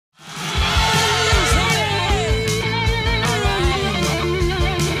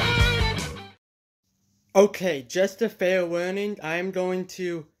Okay, just a fair warning, I'm going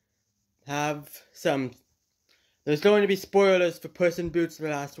to have some... There's going to be spoilers for Puss in Boots: The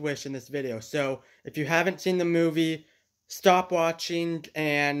Last Wish in this video, so if you haven't seen the movie, stop watching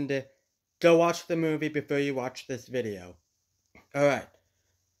and go watch the movie before you watch this video. Alright,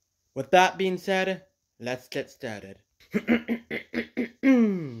 with that being said, let's get started.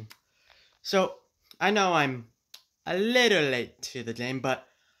 So, I know I'm a little late to the game, but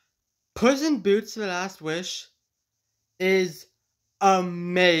Puss in Boots: The Last Wish is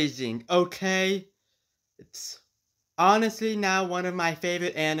amazing, okay? It's honestly now one of my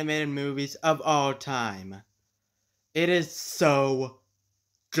favorite animated movies of all time. It is so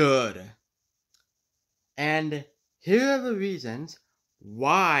good. And here are the reasons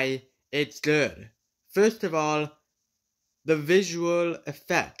why it's good. First of all, the visual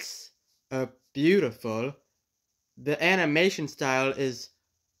effects are beautiful. The animation style is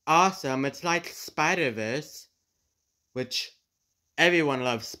awesome. It's like Spider-Verse, which everyone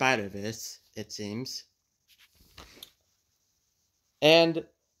loves Spider-Verse, it seems. And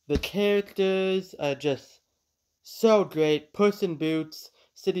the characters are just so great. Puss in Boots,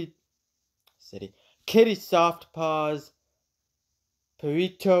 Kitty Softpaws,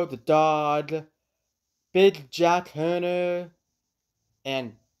 Perito the dog, Big Jack Horner,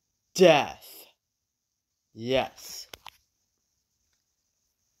 and Death. Yes.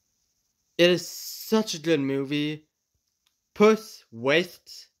 It is such a good movie. Puss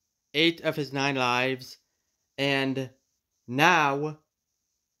wastes 8 of his 9 lives, and now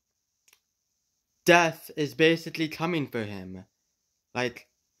Death is basically coming for him. Like,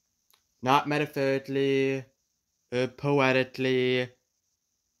 not metaphorically or poetically.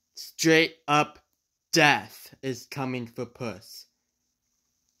 Straight up Death is coming for Puss.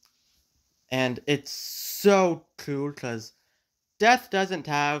 And it's so cool because Death doesn't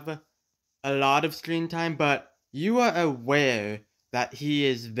have a lot of screen time, but you are aware that he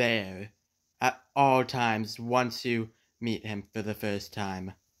is there at all times once you meet him for the first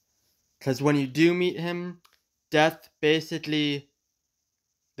time. Because when you do meet him, Death basically...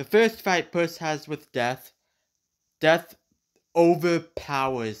 The first fight Puss has with Death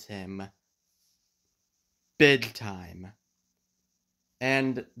overpowers him big time.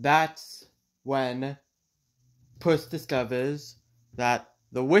 And that's when Puss discovers that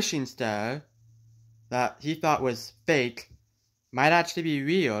the wishing star that he thought was fake might actually be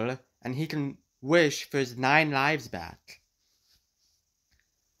real, and he can wish for his 9 lives back.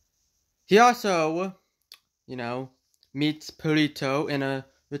 He also, meets Perito in a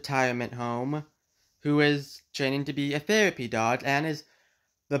retirement home, who is training to be a therapy dog, and is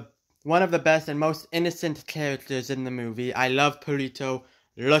one of the best and most innocent characters in the movie. I love Perito.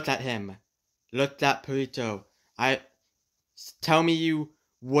 Look at him. Look at Perito. Tell me you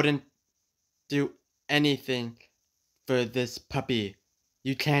wouldn't do anything for this puppy.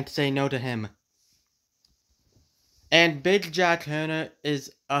 You can't say no to him. And Big Jack Horner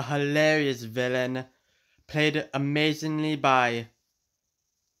is a hilarious villain, played amazingly by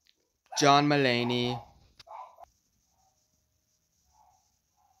John Mulaney.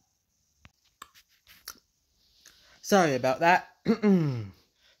 Sorry about that.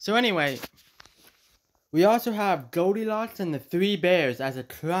 So anyway, we also have Goldilocks and the 3 Bears as a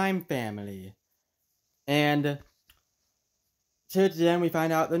crime family. And towards the end we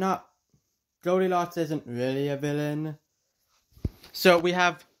find out Goldilocks isn't really a villain. So we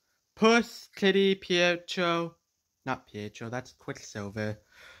have Puss, Kitty, not Pietro, that's Quicksilver,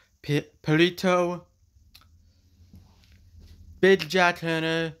 Perito, Big Jack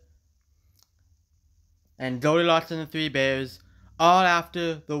Horner, and Goldilocks and the 3 Bears, all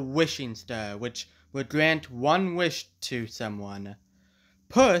after the wishing star, which would grant 1 wish to someone.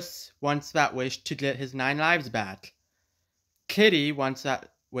 Puss wants that wish to get his 9 lives back. Kitty wants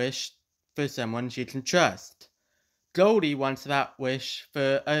that wish for someone she can trust. Goldie wants that wish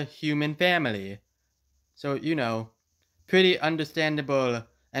for a human family. So, pretty understandable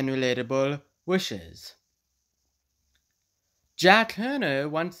and relatable wishes. Jack Horner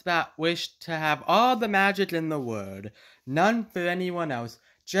wants that wish to have all the magic in the world, none for anyone else,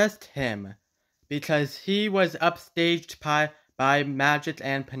 just him, because he was upstaged by Magic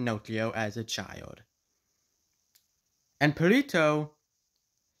and Pinocchio as a child. And Perito,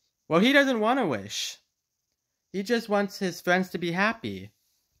 well, he doesn't want a wish. He just wants his friends to be happy.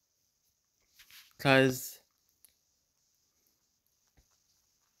 Because,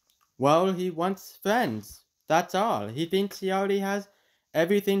 well, he wants friends. That's all. He thinks he already has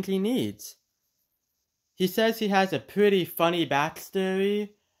everything he needs. He says he has a pretty funny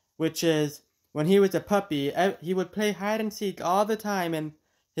backstory, which is, when he was a puppy, he would play hide and seek all the time in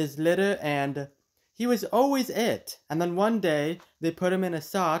his litter, and he was always it. And then one day, they put him in a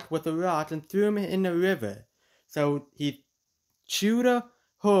sock with a rock and threw him in a river. So he chewed a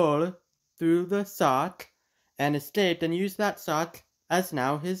hole through the sock and escaped and used that sock as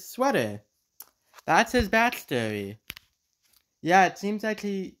now his sweater. That's his backstory. Yeah, it seems like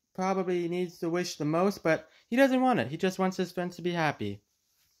he probably needs the wish the most, but he doesn't want it. He just wants his friends to be happy.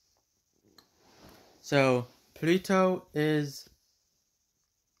 So, Pluto is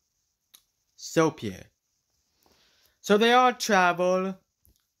so pure. So they all travel,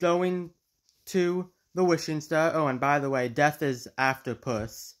 going to the wishing star. Oh, and by the way, Death is after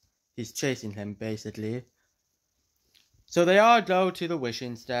Puss. He's chasing him, basically. So they all go to the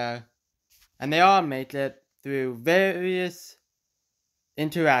wishing star, and they all make it through various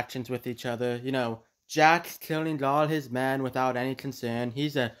interactions with each other. You know, Jack's killing all his men without any concern.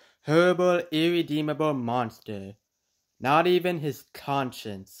 He's a horrible, irredeemable monster. Not even his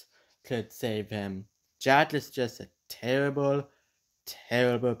conscience could save him. Jack is just a terrible,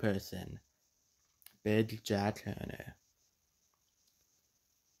 terrible person. Big Jack Turner.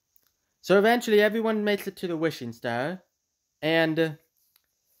 So eventually everyone makes it to the wishing star, and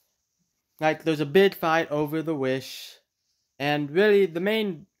there's a big fight over the wish, and really the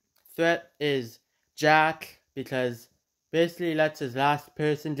main threat is Jack, because basically he lets his last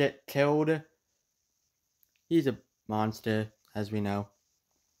person get killed. He's a monster, as we know.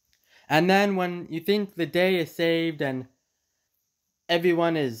 And then when you think the day is saved and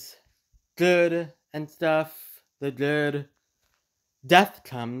everyone is good and stuff, the good, Death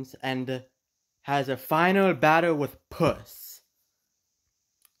comes and has a final battle with Puss.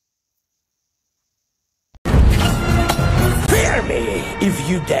 Fear me if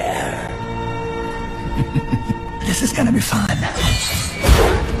you dare. This is gonna be fun.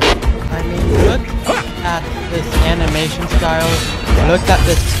 I mean, look at this animation style. Look at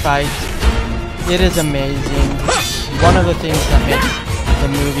this fight. It is amazing. One of the things that makes the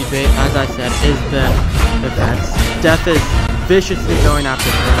movie great, as I said, is the deaths. Death is viciously going after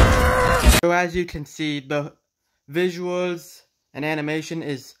Puss. So as you can see, the visuals and animation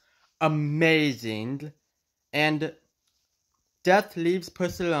is amazing. And Death leaves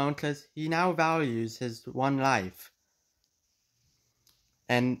Puss alone because he now values his one life.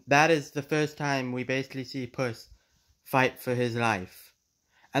 And that is the first time we basically see Puss fight for his life.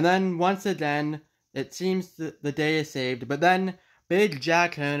 And then once again, it seems that the day is saved, but then Big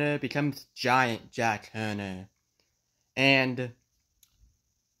Jack Turner becomes Giant Jack Turner. And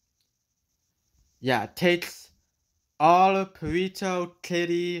yeah, takes all of Perito,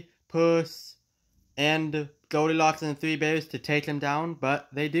 Kitty, Puss, and Goldilocks and the Three Bears to take him down, but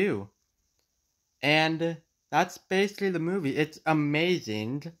they do. And that's basically the movie. It's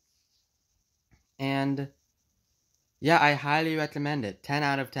amazing. And yeah, I highly recommend it. 10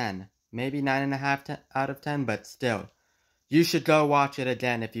 out of 10. Maybe 9.5 out of 10, but still. You should go watch it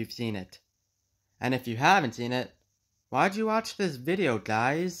again if you've seen it. And if you haven't seen it, why'd you watch this video,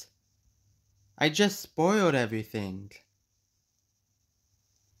 guys? I just spoiled everything.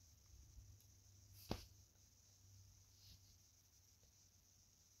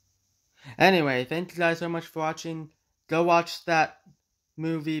 Anyway, thank you guys so much for watching. Go watch that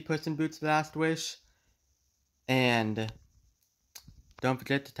movie, Puss in Boots: The Last Wish. And don't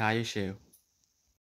forget to tie your shoe.